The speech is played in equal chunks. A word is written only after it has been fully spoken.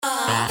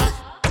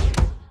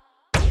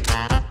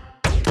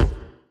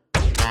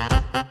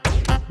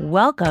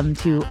Welcome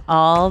to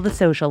All the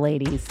Social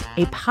Ladies,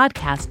 a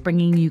podcast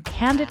bringing you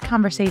candid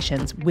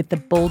conversations with the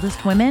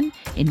boldest women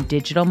in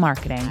digital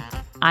marketing.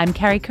 I'm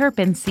Carrie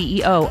Kerpen,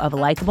 CEO of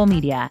Likeable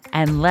Media,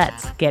 and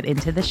let's get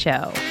into the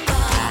show.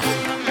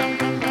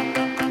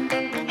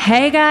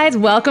 Hey guys,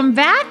 welcome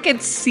back.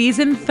 It's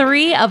season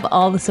 3 of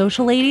All the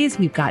Social Ladies.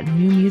 We've got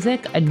new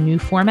music, a new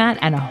format,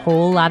 and a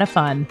whole lot of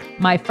fun.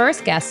 My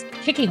first guest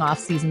kicking off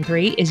season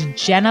 3 is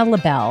Jenna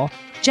LaBelle.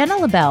 Jenna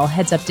LaBelle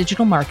heads up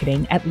digital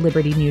marketing at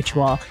Liberty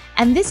Mutual.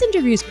 And this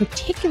interview is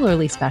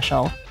particularly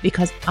special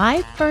because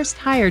I first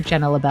hired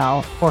Jenna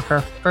LaBelle for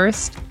her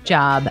first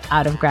job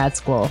out of grad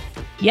school.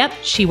 Yep,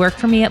 she worked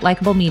for me at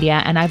Likeable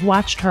Media, and I've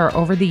watched her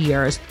over the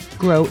years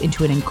grow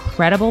into an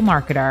incredible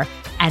marketer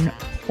and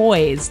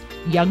poised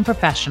young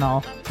professional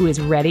who is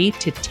ready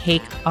to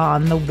take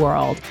on the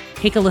world.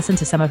 Take a listen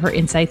to some of her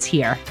insights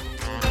here.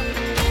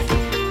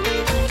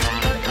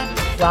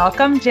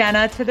 Welcome,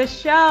 Jenna, to the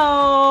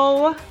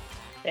show.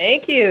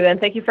 Thank you. And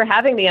thank you for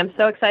having me. I'm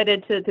so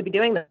excited to be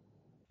doing this.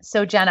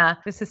 So Jenna,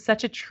 this is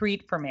such a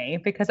treat for me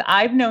because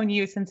I've known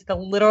you since the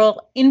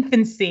literal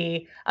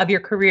infancy of your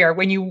career.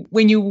 When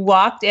you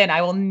walked in,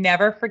 I will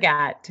never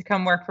forget to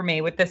come work for me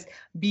with this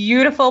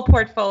beautiful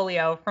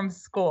portfolio from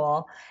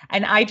school.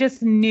 And I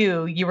just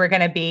knew you were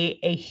going to be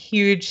a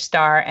huge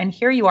star. And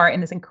here you are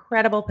in this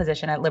incredible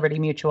position at Liberty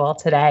Mutual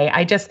today.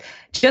 I just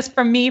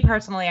for me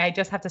personally, I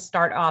just have to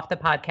start off the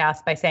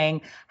podcast by saying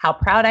how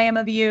proud I am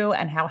of you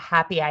and how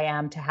happy I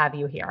am to have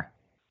you here.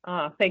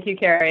 Oh, thank you,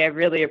 Carrie. I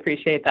really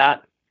appreciate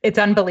that. It's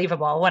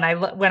unbelievable. When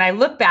I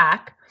look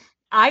back,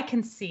 I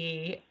can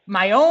see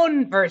my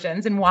own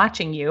versions in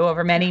watching you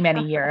over many,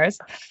 many years.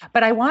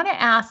 But I want to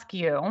ask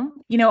you,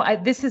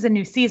 this is a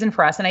new season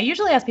for us. And I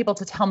usually ask people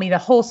to tell me the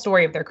whole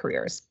story of their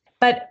careers.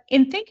 But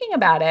in thinking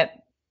about it,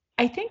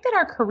 I think that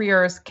our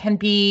careers can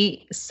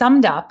be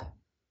summed up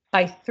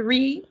by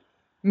 3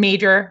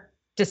 major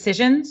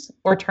decisions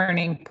or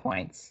turning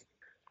points.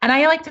 And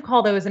I like to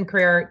call those in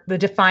career the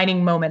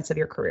defining moments of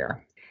your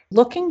career.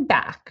 Looking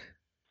back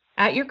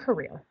at your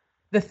career,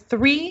 the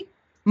 3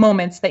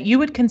 moments that you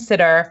would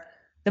consider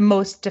the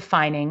most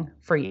defining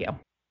for you?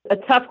 A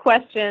tough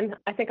question.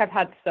 I think I've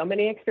had so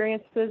many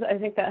experiences, I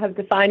think, that have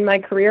defined my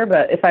career.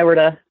 But if I were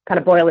to kind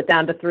of boil it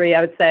down to 3,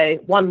 I would say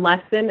 1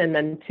 lesson and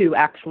then 2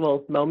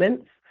 actual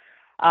moments.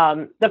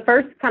 The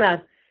first kind of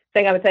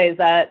thing I would say is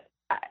that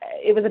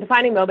it was a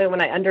defining moment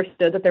when I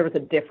understood that there was a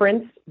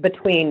difference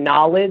between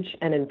knowledge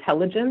and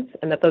intelligence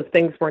and that those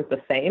things weren't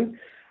the same.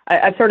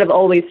 I've sort of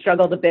always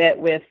struggled a bit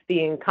with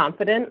being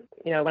confident.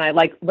 When I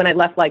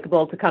left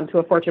Likeable to come to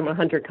a Fortune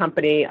 100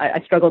 company, I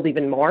struggled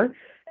even more.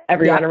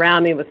 Everyone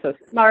around me was so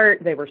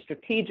smart. They were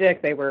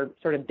strategic. They were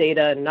sort of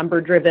data and number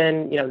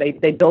driven.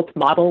 They built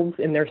models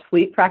in their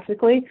sleep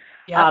practically.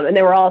 And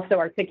they were all so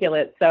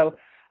articulate. So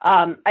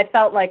I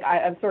felt like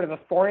I'm sort of a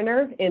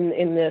foreigner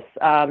in this,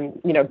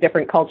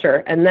 different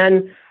culture. And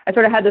then I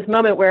sort of had this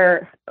moment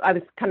where I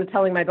was kind of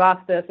telling my boss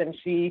this, and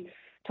she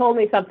told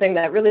me something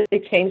that really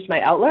changed my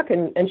outlook.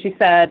 And she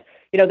said,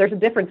 there's a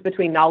difference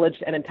between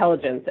knowledge and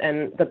intelligence,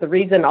 and that the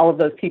reason all of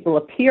those people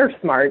appear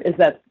smart is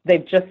that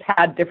they've just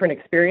had different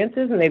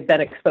experiences and they've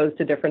been exposed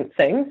to different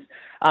things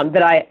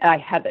that I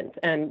haven't.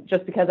 And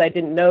just because I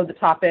didn't know the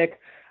topic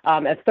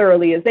as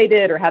thoroughly as they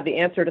did or have the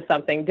answer to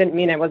something didn't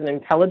mean I wasn't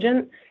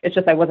intelligent. It's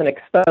just I wasn't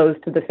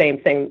exposed to the same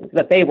thing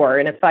that they were.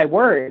 And if I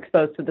were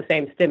exposed to the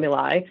same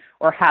stimuli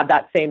or had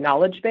that same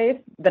knowledge base,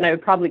 then I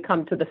would probably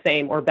come to the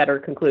same or better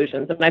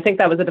conclusions. And I think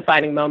that was a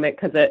defining moment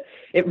because it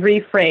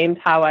reframed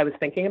how I was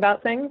thinking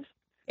about things.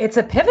 It's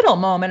a pivotal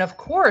moment, of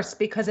course,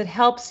 because it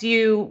helps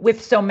you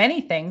with so many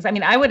things. I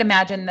mean, I would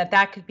imagine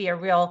that could be a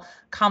real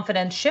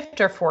confidence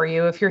shifter for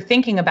you if you're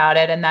thinking about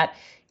it, and that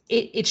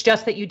it's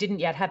just that you didn't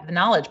yet have the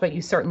knowledge, but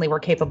you certainly were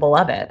capable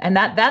of it. And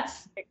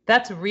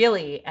that's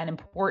really an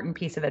important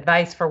piece of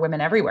advice for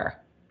women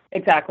everywhere.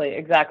 Exactly.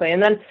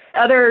 And then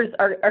others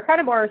are kind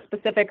of more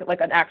specific,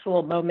 like an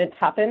actual moment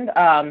happened.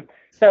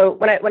 So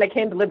when I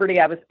came to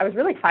Liberty, I was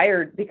really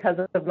hired because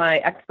of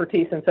my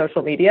expertise in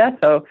social media.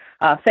 So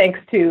thanks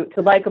to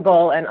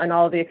Likeable and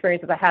all of the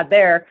experiences I had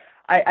there,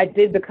 I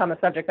did become a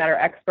subject matter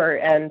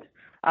expert and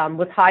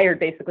was hired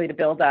basically to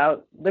build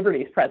out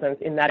Liberty's presence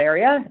in that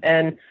area.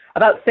 And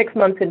about 6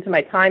 months into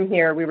my time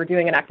here, we were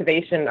doing an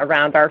activation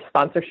around our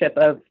sponsorship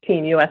of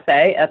Team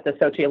USA at the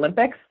Sochi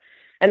Olympics.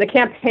 And the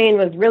campaign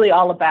was really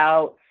all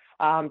about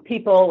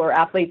people or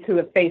athletes who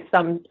have faced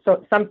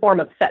some form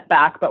of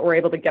setback, but were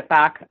able to get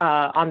back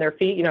on their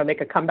feet,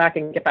 make a comeback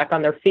and get back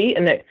on their feet.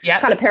 And it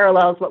kind of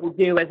parallels what we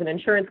do as an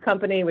insurance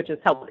company, which is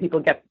help people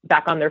get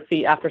back on their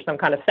feet after some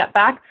kind of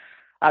setback.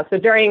 So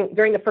during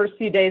the first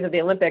few days of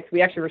the Olympics,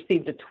 we actually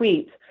received a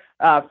tweet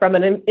from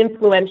an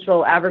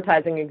influential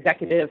advertising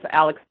executive,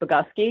 Alex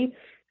Bogusky,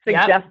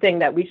 suggesting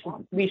that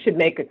we should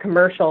make a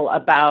commercial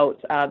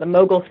about the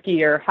mogul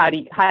skier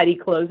Heidi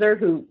Klöser,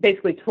 who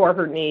basically tore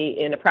her knee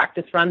in a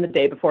practice run the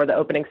day before the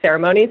opening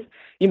ceremonies.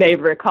 You may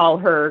recall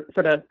her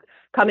sort of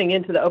coming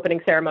into the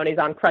opening ceremonies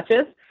on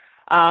crutches.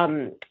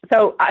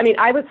 So, I mean,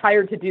 I was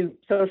hired to do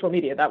social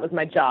media. That was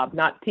my job,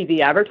 not TV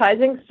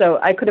advertising. So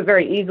I could have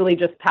very easily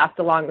just passed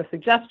along the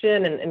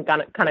suggestion and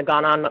kind of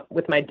gone on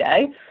with my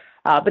day.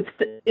 But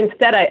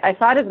instead, I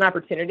saw it as an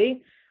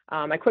opportunity.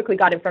 I quickly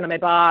got in front of my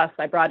boss.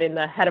 I brought in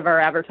the head of our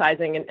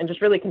advertising and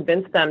just really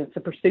convinced them to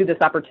pursue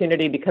this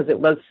opportunity because it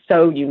was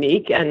so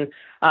unique and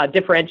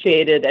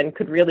differentiated and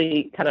could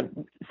really kind of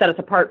set us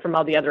apart from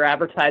all the other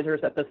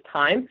advertisers at this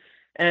time.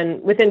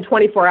 And within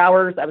 24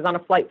 hours, I was on a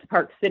flight to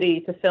Park City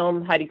to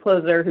film Heidi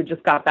Klöser, who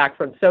just got back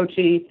from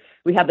Sochi.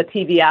 We had the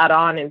TV ad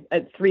on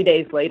and 3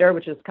 days later,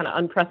 which is kind of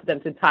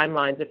unprecedented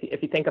timelines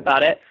if you think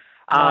about it.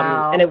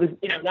 Wow. And it was,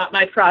 not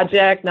my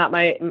project, not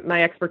my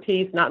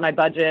expertise, not my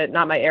budget,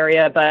 not my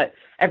area, but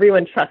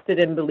everyone trusted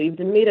and believed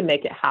in me to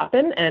make it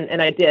happen.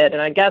 And I did.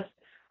 And I guess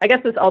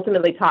this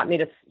ultimately taught me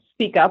to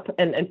speak up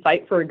and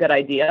fight for a good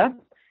idea.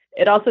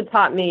 It also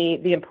taught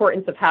me the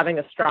importance of having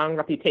a strong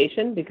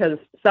reputation because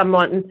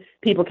someone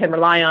people can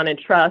rely on and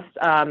trust,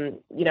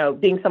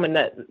 being someone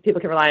that people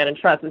can rely on and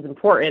trust is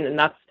important. And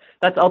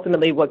that's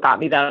ultimately what got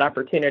me that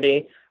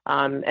opportunity.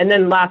 And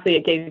then lastly,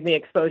 it gave me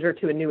exposure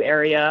to a new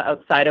area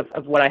outside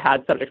of what I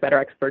had subject matter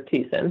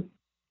expertise in.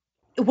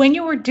 When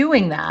you were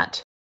doing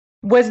that,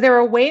 was there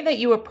a way that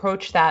you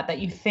approached that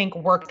you think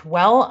worked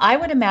well? I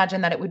would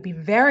imagine that it would be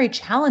very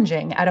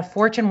challenging at a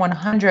Fortune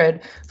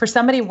 100 for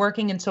somebody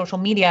working in social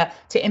media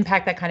to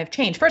impact that kind of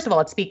change. First of all,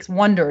 it speaks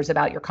wonders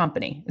about your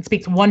company. It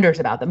speaks wonders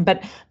about them.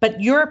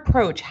 But your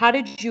approach, how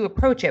did you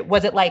approach it?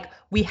 Was it like,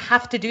 we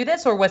have to do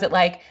this? Or was it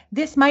like,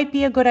 this might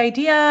be a good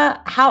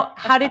idea?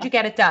 How did you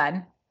get it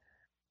done?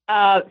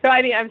 So,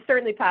 I mean, I'm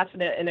certainly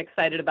passionate and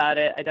excited about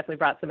it. I definitely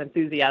brought some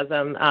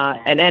enthusiasm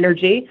and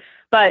energy.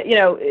 But,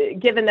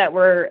 given that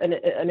we're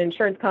an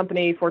insurance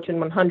company, Fortune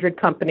 100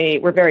 company,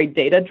 we're very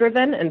data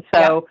driven. And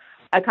so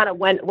I kind of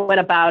went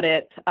about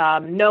it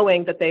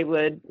knowing that they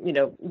would,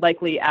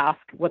 likely ask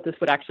what this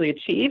would actually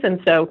achieve.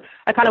 And so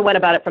I kind of went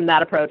about it from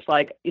that approach,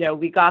 like,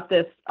 we got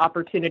this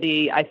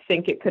opportunity. I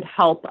think it could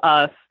help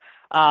us,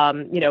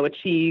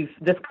 achieve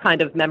this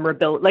kind of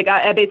memorability. Like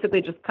I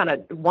basically just kind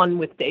of won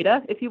with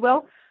data, if you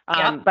will.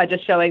 By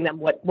just showing them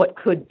what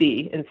could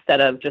be instead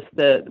of just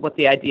what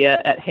the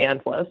idea at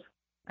hand was.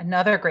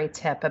 Another great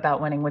tip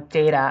about winning with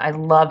data. I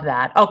love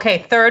that.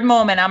 Okay, third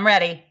moment. I'm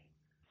ready.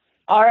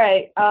 All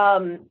right.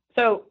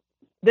 So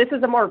this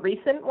is a more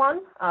recent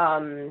one.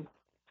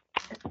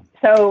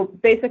 So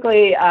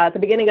basically, at the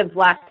beginning of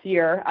last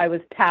year, I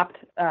was tapped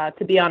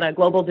to be on a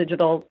global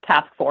digital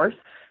task force.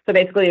 So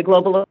basically a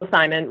global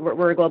assignment.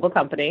 We're a global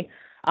company.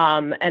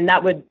 And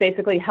that would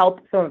basically help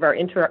some of our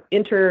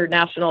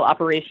international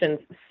operations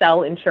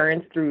sell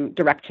insurance through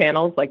direct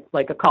channels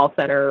like a call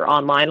center or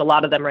online. A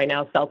lot of them right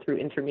now sell through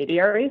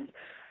intermediaries.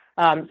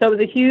 So it was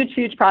a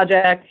huge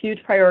project,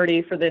 huge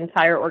priority for the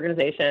entire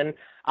organization.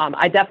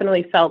 I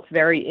definitely felt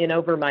very in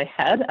over my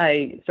head.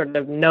 I sort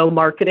of know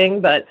marketing,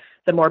 but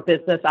the more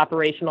business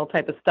operational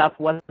type of stuff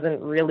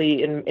wasn't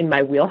really in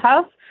my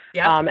wheelhouse.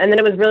 Yeah. And then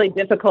it was really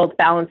difficult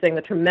balancing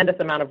the tremendous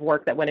amount of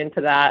work that went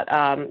into that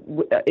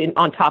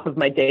on top of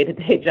my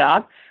day-to-day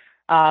job.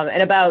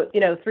 And about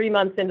 3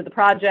 months into the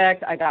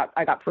project, I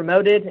got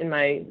promoted in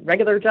my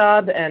regular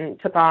job and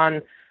took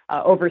on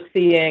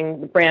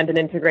overseeing brand and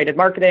integrated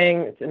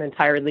marketing. It's an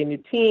entirely new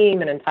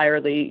team and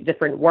entirely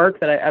different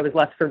work that I was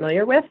less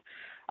familiar with.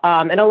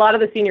 And a lot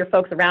of the senior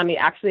folks around me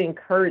actually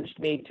encouraged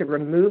me to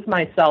remove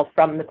myself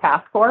from the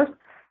task force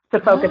to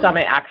focus on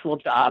my actual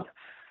job.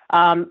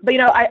 But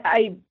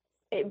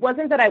it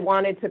wasn't that I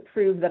wanted to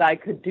prove that I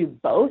could do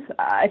both.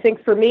 I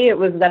think for me, it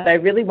was that I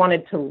really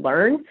wanted to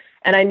learn.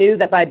 And I knew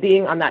that by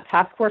being on that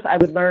task force, I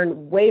would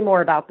learn way more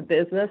about the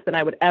business than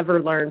I would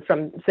ever learn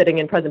from sitting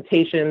in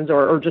presentations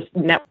or just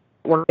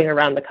networking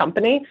around the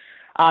company.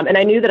 And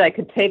I knew that I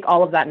could take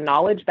all of that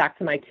knowledge back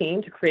to my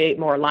team to create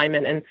more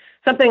alignment. And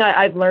something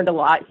I've learned a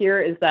lot here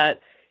is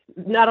that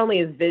not only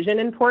is vision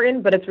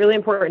important, but it's really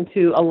important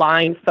to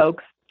align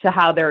folks to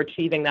how they're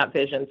achieving that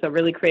vision. So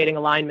really creating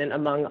alignment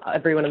among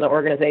everyone in the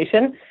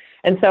organization.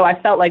 And so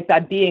I felt like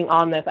that being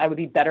on this, I would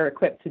be better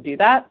equipped to do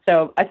that.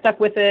 So I stuck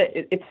with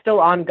it. It's still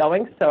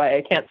ongoing. So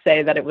I can't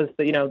say that it was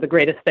the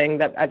greatest thing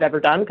that I've ever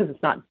done because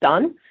it's not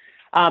done.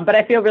 But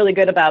I feel really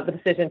good about the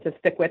decision to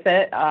stick with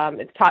it.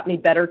 It's taught me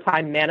better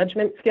time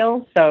management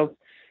skills. So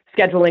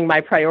scheduling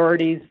my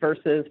priorities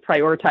versus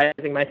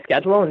prioritizing my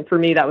schedule. And for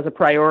me, that was a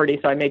priority.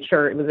 So I made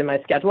sure it was in my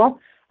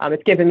schedule.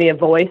 It's given me a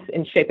voice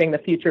in shaping the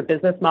future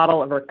business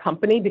model of our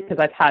company because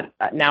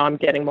now I'm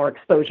getting more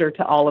exposure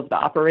to all of the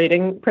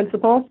operating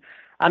principles.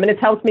 And it's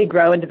helped me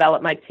grow and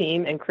develop my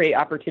team and create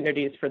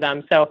opportunities for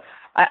them. So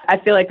I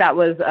feel like that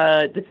was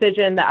a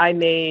decision that I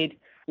made,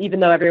 even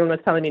though everyone was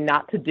telling me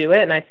not to do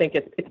it. And I think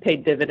it's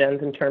paid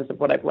dividends in terms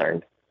of what I've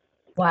learned.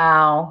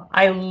 Wow.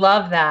 I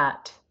love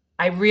that.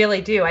 I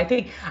really do. I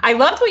think I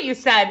loved what you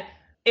said.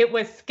 It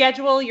was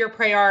schedule your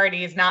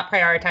priorities, not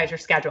prioritize your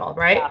schedule,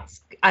 right? Yeah.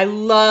 I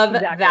love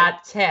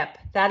that tip.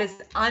 That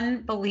is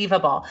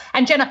unbelievable.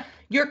 And Jenna,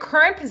 your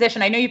current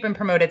position, I know you've been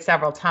promoted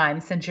several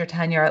times since your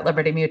tenure at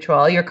Liberty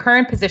Mutual. Your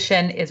current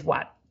position is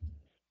what?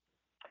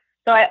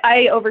 So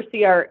I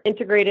oversee our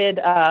integrated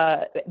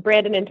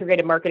brand and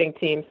integrated marketing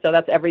team. So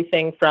that's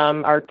everything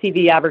from our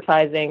TV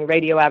advertising,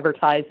 radio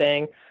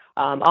advertising,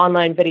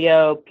 online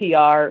video,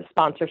 PR,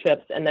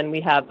 sponsorships, and then we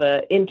have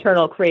an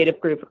internal creative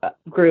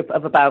group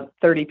of about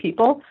 30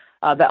 people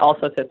that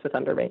also sits with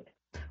under me.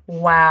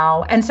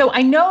 Wow. And so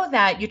I know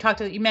that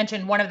you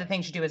mentioned one of the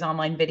things you do is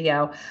online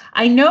video.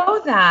 I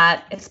know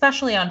that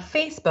especially on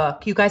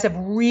Facebook, you guys have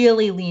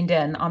really leaned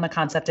in on the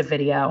concept of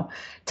video.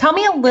 Tell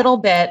me a little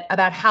bit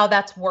about how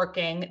that's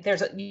working.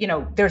 There's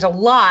a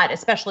lot,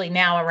 especially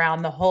now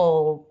around the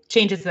whole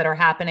changes that are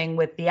happening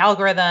with the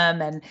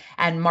algorithm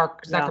and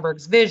Mark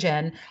Zuckerberg's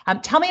vision.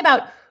 Tell me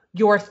about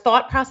your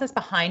thought process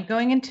behind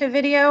going into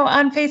video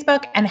on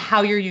Facebook and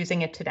how you're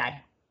using it today.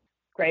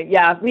 Great.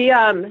 Yeah,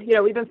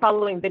 we've been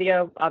following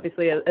video,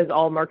 obviously, as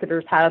all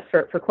marketers have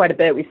for quite a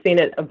bit. We've seen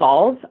it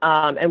evolve,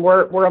 and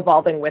we're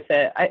evolving with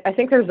it. I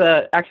think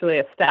there's actually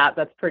a stat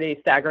that's pretty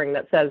staggering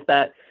that says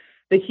that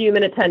the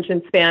human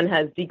attention span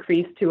has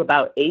decreased to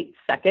about 8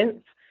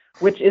 seconds,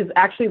 which is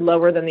actually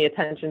lower than the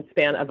attention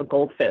span of a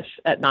goldfish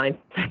at 9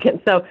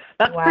 seconds. So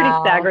that's pretty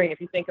staggering if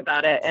you think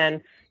about it.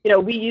 And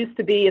we used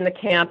to be in the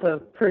camp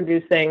of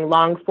producing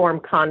long-form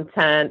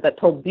content that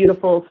told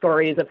beautiful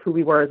stories of who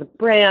we were as a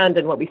brand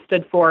and what we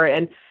stood for.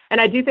 And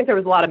I do think there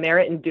was a lot of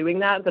merit in doing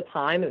that at the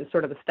time. It was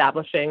sort of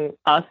establishing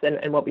us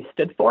and what we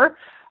stood for.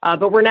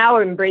 But we're now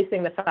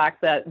embracing the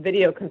fact that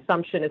video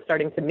consumption is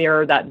starting to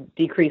mirror that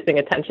decreasing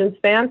attention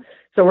span.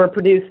 So we're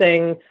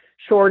producing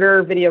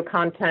shorter video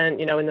content,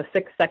 in the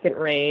 6-second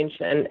range.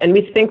 And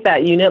we think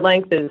that unit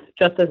length is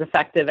just as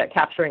effective at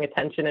capturing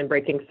attention and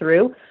breaking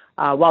through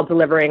while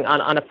delivering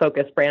on a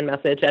focused brand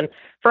message. And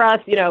for us,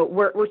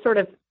 we're sort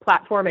of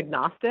platform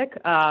agnostic.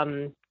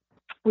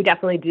 We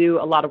definitely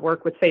do a lot of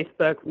work with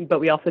Facebook, but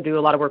we also do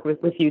a lot of work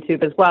with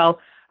YouTube as well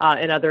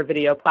and other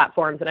video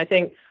platforms. And I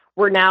think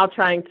we're now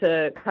trying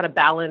to kind of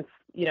balance,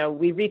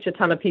 we reach a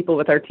ton of people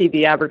with our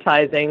TV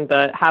advertising,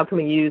 but how can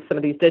we use some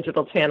of these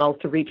digital channels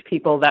to reach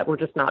people that we're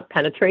just not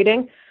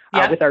penetrating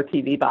with our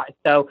TV buy?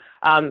 So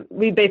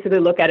we basically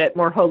look at it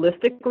more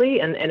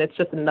holistically, and it's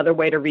just another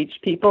way to reach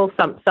people,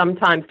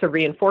 sometimes to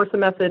reinforce a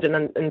message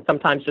and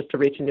sometimes just to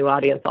reach a new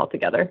audience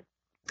altogether.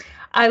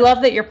 I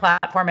love that you're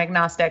platform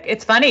agnostic.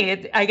 It's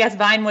funny. I guess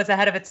Vine was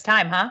ahead of its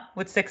time, huh?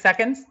 With 6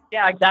 seconds.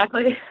 Yeah,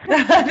 exactly. They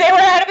were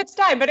ahead of its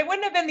time, but it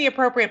wouldn't have been the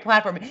appropriate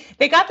platform.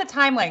 They got the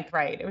time length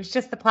right. It was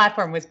just the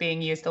platform was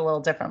being used a little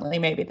differently,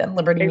 maybe than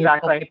Liberty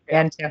exactly.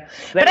 Mutual.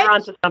 They were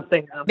onto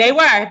something. Though.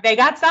 They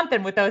got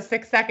something with those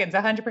 6 seconds,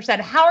 100%.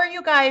 How are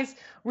you guys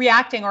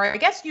reacting? Or I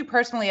guess you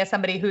personally, as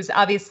somebody who's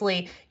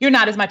obviously, you're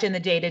not as much in the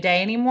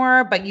day-to-day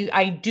anymore, but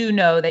I do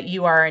know that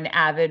you are an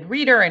avid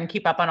reader and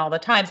keep up on all the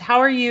times.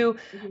 How do you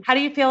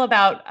feel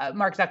about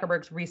Mark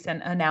Zuckerberg's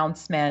recent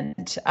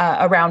announcement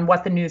around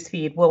what the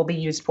newsfeed will be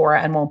used for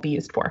and won't be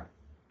used for?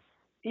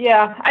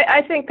 Yeah,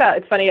 I think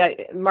it's funny.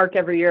 Mark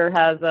every year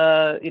has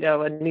a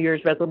New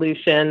Year's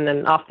resolution,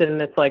 and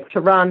often it's like to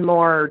run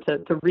more,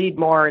 to read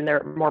more, and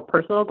they're more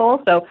personal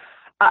goals. So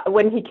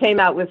when he came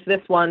out with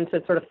this one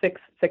to sort of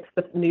fix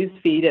the news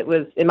feed, it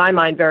was, in my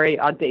mind, very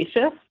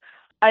audacious.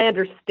 I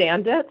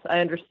understand it. I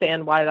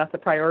understand why that's a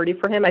priority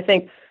for him. I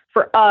think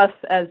for us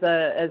as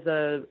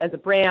a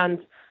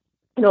brand,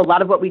 a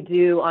lot of what we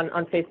do on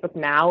Facebook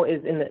now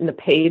is in the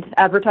paid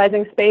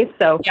advertising space.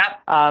 So,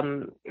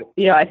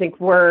 I think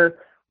we're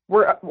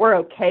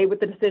okay with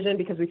the decision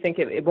because we think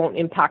it won't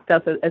impact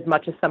us as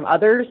much as some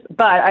others.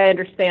 But I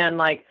understand,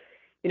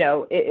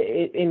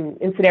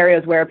 in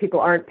scenarios where people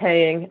aren't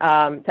paying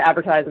to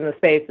advertise in the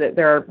space, that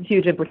there are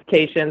huge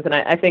implications. And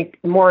I think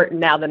more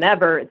now than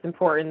ever, it's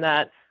important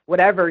that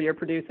whatever you're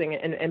producing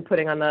and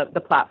putting on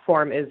the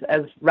platform is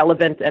as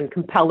relevant and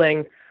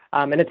compelling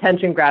and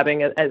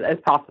attention-grabbing as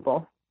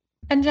possible.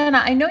 And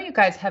Jenna, I know you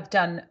guys have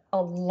done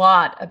a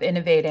lot of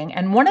innovating.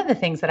 And one of the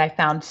things that I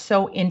found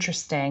so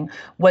interesting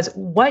was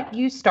what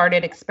you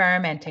started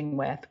experimenting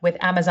with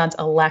Amazon's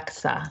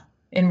Alexa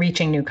in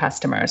reaching new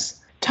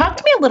customers. Talk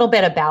to me a little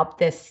bit about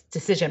this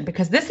decision,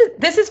 because this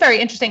is very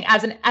interesting.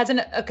 As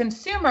a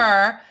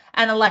consumer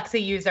and Alexa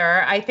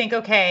user, I think,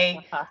 okay,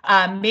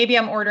 maybe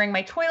I'm ordering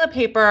my toilet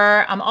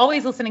paper. I'm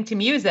always listening to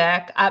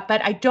music, but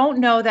I don't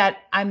know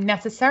that I'm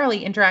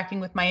necessarily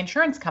interacting with my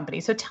insurance company.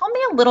 So tell me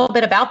a little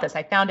bit about this.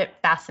 I found it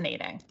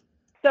fascinating.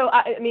 So,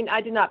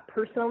 I did not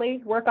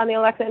personally work on the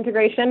Alexa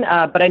integration,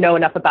 but I know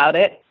enough about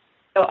it.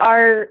 So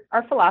our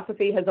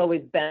philosophy has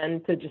always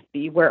been to just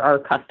be where our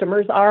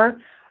customers are.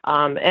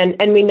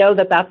 And we know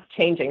that that's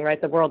changing,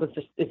 right? The world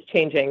is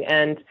changing.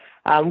 And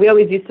we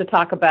always used to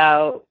talk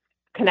about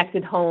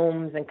connected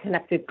homes and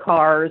connected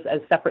cars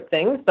as separate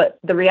things. But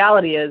the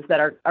reality is that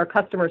our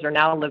customers are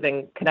now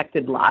living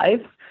connected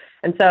lives.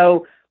 And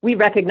so we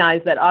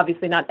recognize that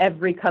obviously not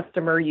every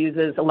customer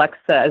uses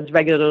Alexa as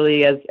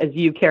regularly as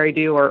you, Carrie,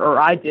 do or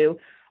I do.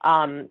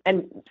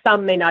 And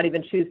some may not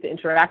even choose to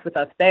interact with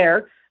us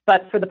there.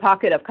 But for the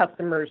pocket of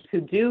customers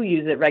who do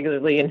use it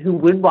regularly and who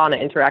would want to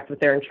interact with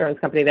their insurance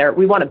company there,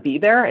 we want to be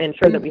there and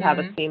ensure that we have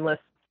a seamless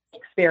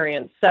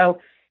experience. So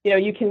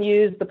you can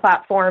use the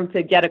platform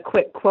to get a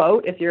quick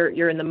quote if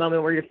you're in the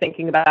moment where you're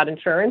thinking about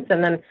insurance.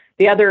 And then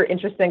the other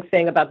interesting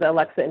thing about the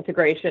Alexa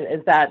integration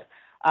is that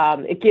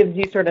it gives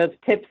you sort of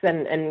tips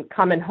and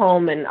come and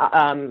home and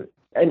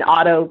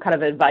auto kind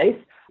of advice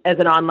as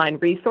an online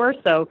resource.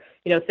 So,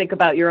 think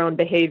about your own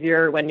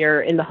behavior when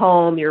you're in the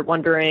home, you're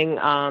wondering,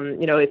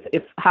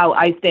 if how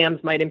ice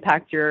dams might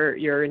impact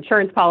your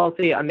insurance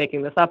policy. I'm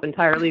making this up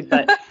entirely,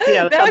 but,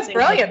 that was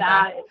brilliant.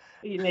 Like that,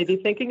 you may be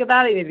thinking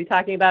about it, you may be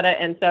talking about it.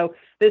 And so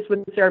this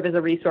would serve as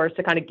a resource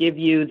to kind of give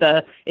you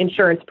the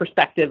insurance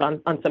perspective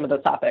on some of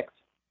those topics.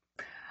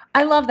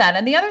 I love that.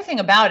 And the other thing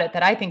about it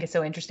that I think is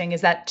so interesting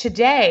is that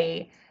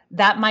today,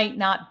 that might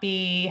not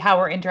be how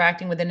we're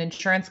interacting with an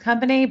insurance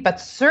company,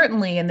 but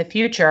certainly in the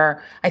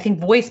future, I think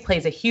voice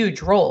plays a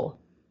huge role.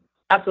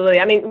 Absolutely.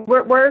 I mean,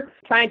 we're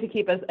trying to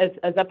keep us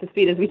as up to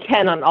speed as we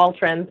can on all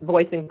trends,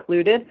 voice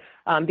included,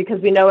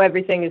 because we know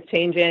everything is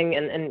changing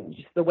and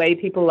just the way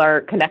people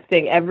are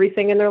connecting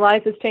everything in their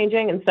life is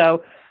changing. And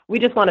so we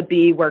just want to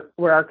be where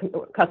our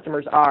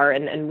customers are,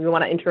 and we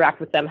want to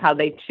interact with them how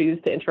they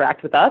choose to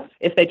interact with us.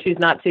 If they choose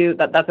not to,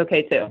 that's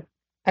okay too.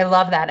 I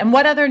love that. And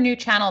what other new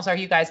channels are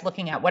you guys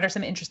looking at? What are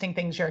some interesting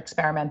things you're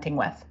experimenting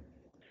with?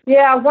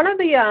 Yeah, one of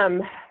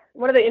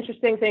the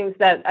interesting things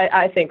that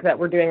I think that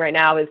we're doing right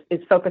now is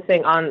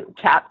focusing on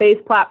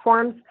chat-based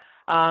platforms.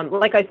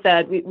 Like I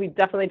said, we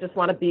definitely just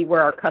want to be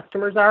where our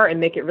customers are and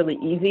make it really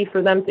easy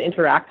for them to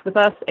interact with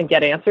us and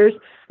get answers.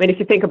 I mean, if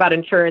you think about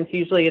insurance,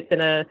 usually it's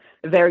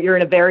you're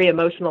in a very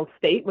emotional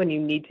state when you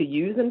need to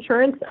use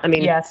insurance. I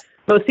mean, yes.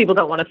 Most people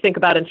don't want to think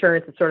about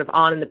insurance. It's sort of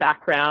on in the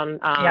background.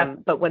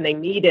 But when they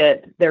need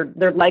it,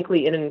 they're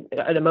likely in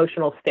an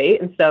emotional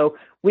state. And so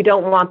we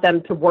don't want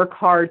them to work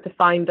hard to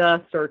find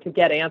us or to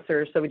get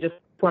answers. So we just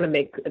want to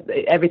make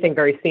everything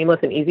very seamless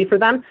and easy for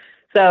them.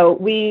 So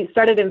we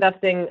started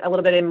investing a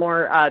little bit in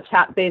more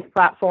chat-based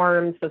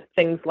platforms, so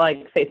things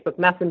like Facebook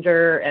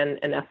Messenger and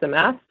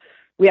SMS.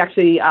 We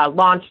actually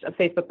launched a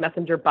Facebook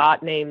Messenger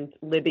bot named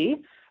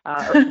Libby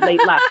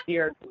late last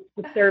year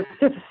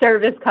to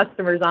service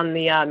customers on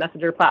the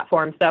Messenger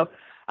platform. So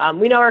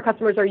we know our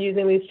customers are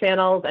using these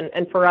channels,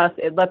 and for us,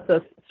 it lets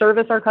us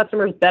service our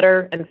customers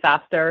better and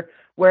faster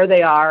where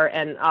they are.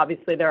 And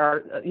obviously,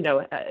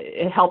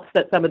 it helps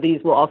that some of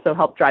these will also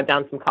help drive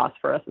down some costs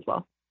for us as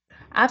well.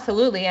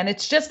 Absolutely. And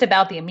it's just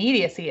about the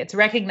immediacy. It's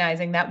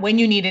recognizing that when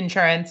you need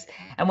insurance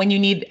and when you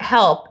need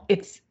help,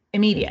 it's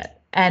immediate.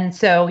 And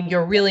so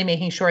you're really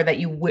making sure that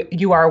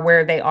you are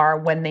where they are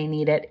when they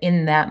need it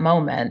in that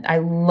moment. I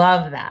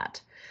love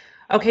that.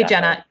 Okay,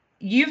 Jenna,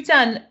 you've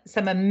done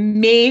some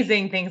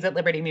amazing things at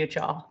Liberty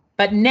Mutual,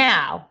 but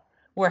now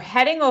we're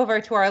heading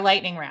over to our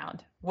lightning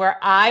round where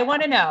I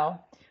want to know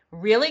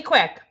really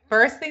quick,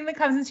 first thing that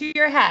comes into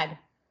your head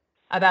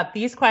about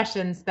these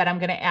questions that I'm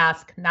going to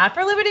ask, not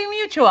for Liberty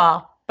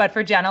Mutual, but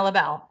for Jenna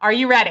LaBelle. Are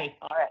you ready?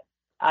 All right.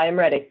 I am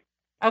ready.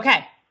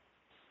 Okay.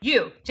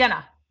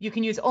 Jenna, you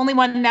can use only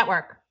one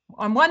network,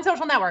 on one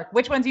social network.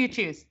 Which one do you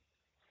choose?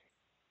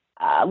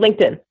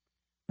 LinkedIn.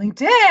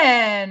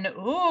 LinkedIn.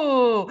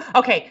 Ooh.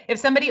 Okay. If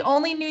somebody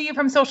only knew you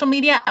from social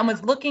media and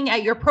was looking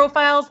at your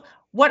profiles,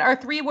 what are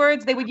 3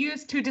 words they would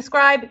use to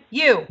describe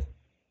you?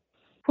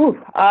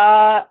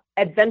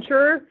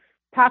 Adventurer,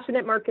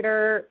 passionate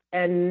marketer,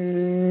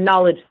 and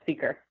knowledge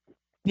seeker.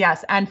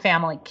 Yes, and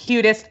family.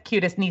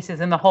 Cutest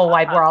nieces in the whole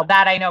wide world.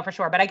 That I know for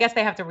sure, but I guess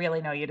they have to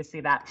really know you to see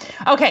that.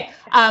 Okay.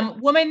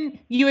 Woman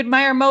you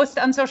admire most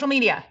on social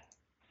media?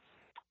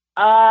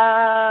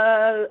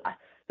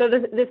 So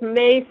this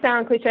may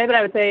sound cliche, but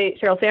I would say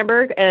Sheryl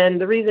Sandberg. And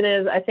the reason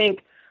is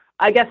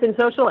I guess in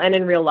social and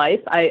in real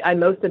life, I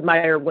most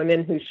admire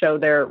women who show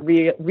their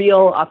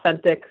real,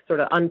 authentic,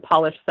 sort of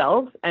unpolished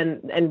selves,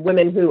 and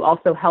women who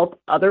also help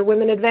other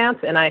women advance.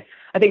 And I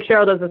think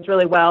Sheryl does this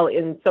really well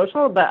in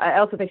social, but I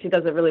also think she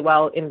does it really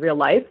well in real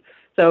life.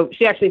 So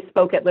she actually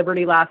spoke at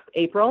Liberty last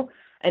April,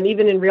 and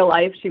even in real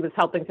life, she was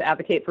helping to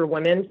advocate for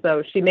women.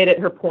 So she made it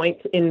her point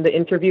in the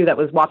interview that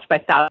was watched by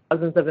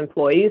thousands of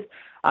employees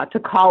to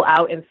call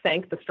out and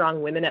thank the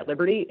strong women at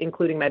Liberty,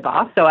 including my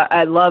boss. So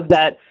I love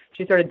that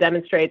she sort of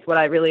demonstrates what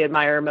I really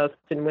admire most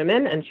in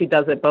women, and she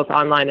does it both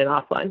online and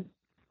offline.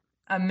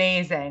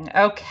 Amazing.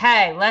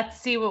 Okay, let's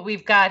see what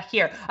we've got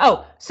here.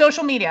 Oh,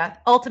 social media,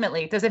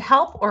 ultimately, does it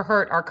help or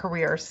hurt our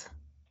careers?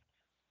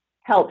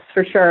 Helps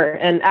for sure.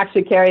 And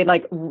actually, Carrie,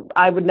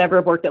 I would never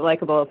have worked at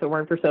Likeable if it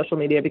weren't for social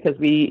media, because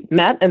we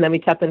met and then we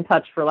kept in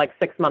touch for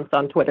 6 months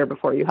on Twitter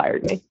before you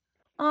hired me.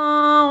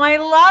 Oh, I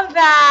love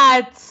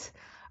that.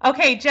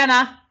 Okay,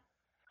 Jenna,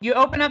 you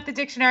open up the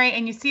dictionary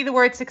and you see the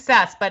word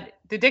success, but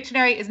the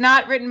dictionary is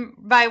not written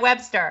by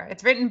Webster.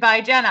 It's written by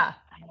Jenna.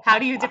 How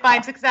do you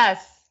define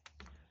success?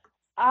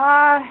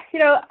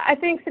 I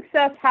think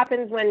success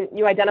happens when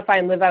you identify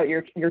and live out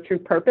your true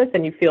purpose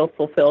and you feel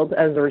fulfilled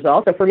as a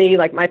result. So for me,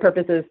 my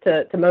purpose is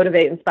to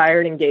motivate, inspire,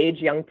 and engage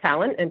young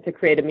talent and to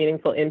create a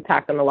meaningful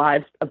impact on the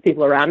lives of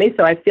people around me.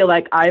 So I feel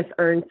like I've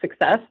earned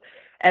success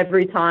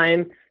every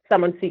time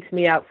someone seeks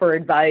me out for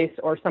advice,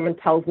 or someone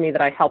tells me that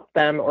I helped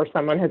them, or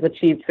someone has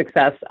achieved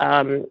success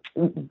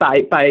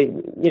by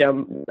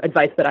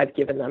advice that I've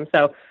given them.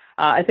 So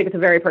I think it's a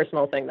very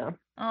personal thing, though.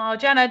 Oh,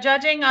 Jenna,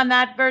 judging on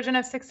that version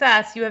of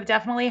success, you have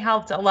definitely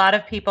helped a lot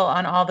of people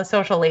on All the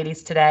Social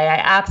Ladies today. I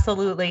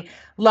absolutely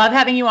love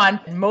having you on.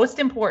 Most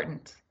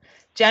important,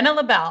 Jenna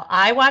LaBelle,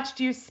 I watched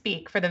you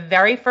speak for the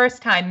very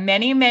first time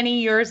many, many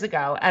years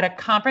ago at a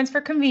conference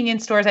for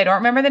convenience stores. I don't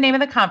remember the name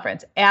of the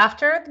conference.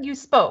 After you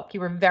spoke, you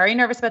were very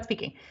nervous about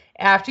speaking.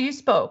 After you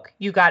spoke,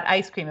 you got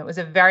ice cream. It was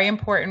a very,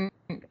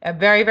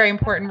 very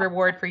important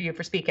reward for you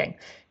for speaking.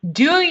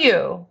 Do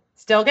you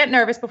still get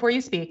nervous before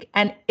you speak?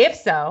 And if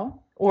so,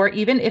 or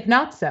even if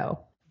not so,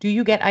 do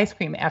you get ice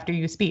cream after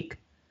you speak?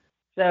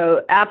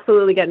 So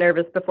absolutely get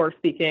nervous before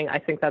speaking. I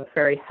think that's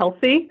very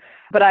healthy,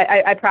 but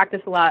I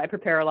practice a lot, I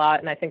prepare a lot,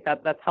 and I think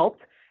that's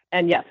helped.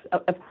 And yes,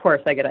 of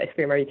course I get ice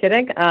cream. Are you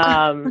kidding?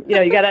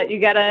 You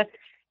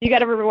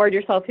gotta reward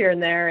yourself here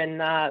and there,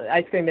 and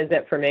ice cream is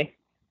it for me.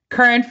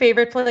 Current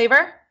favorite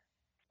flavor?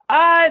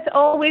 It's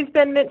always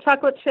been mint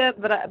chocolate chip,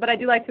 but I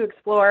do like to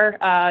explore,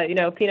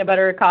 peanut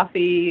butter,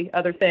 coffee,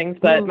 other things.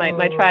 But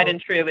my tried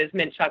and true is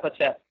mint chocolate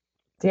chip.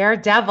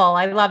 Daredevil.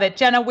 I love it.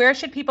 Jenna, where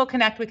should people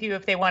connect with you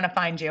if they want to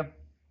find you?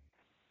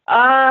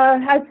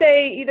 I'd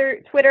say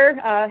either Twitter.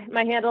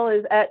 My handle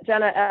is at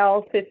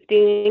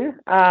JennaL15,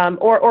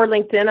 or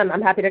LinkedIn.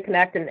 I'm happy to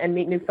connect and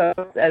meet new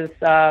folks as,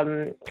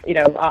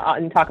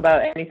 and talk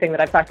about anything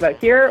that I've talked about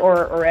here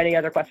or any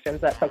other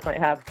questions that folks might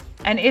have.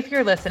 And if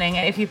you're listening,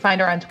 if you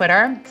find her on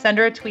Twitter, send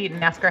her a tweet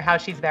and ask her how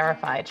she's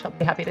verified. She'll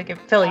be happy to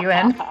fill you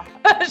in.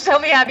 She'll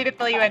be happy to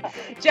fill you in.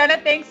 Jenna,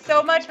 thanks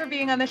so much for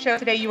being on the show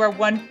today. You are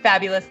one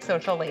fabulous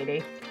social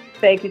lady.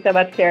 Thank you so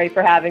much, Carrie,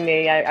 for having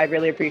me. I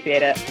really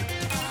appreciate it.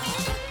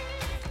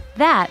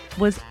 That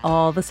was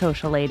All the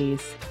Social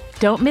Ladies.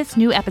 Don't miss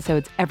new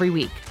episodes every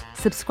week.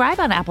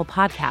 Subscribe on Apple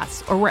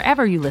Podcasts or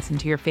wherever you listen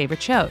to your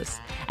favorite shows.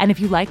 And if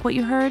you like what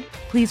you heard,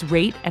 please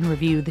rate and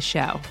review the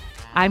show.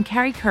 I'm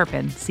Carrie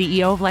Kerpen,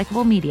 CEO of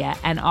Likeable Media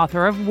and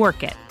author of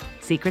Work It,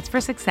 Secrets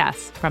for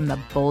Success from the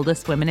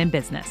Boldest Women in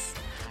Business.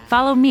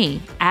 Follow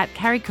me at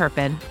Carrie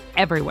Kerpen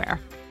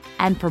everywhere.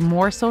 And for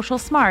more social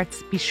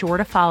smarts, be sure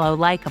to follow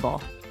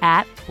Likeable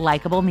at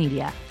Likeable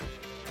Media.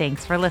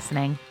 Thanks for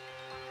listening.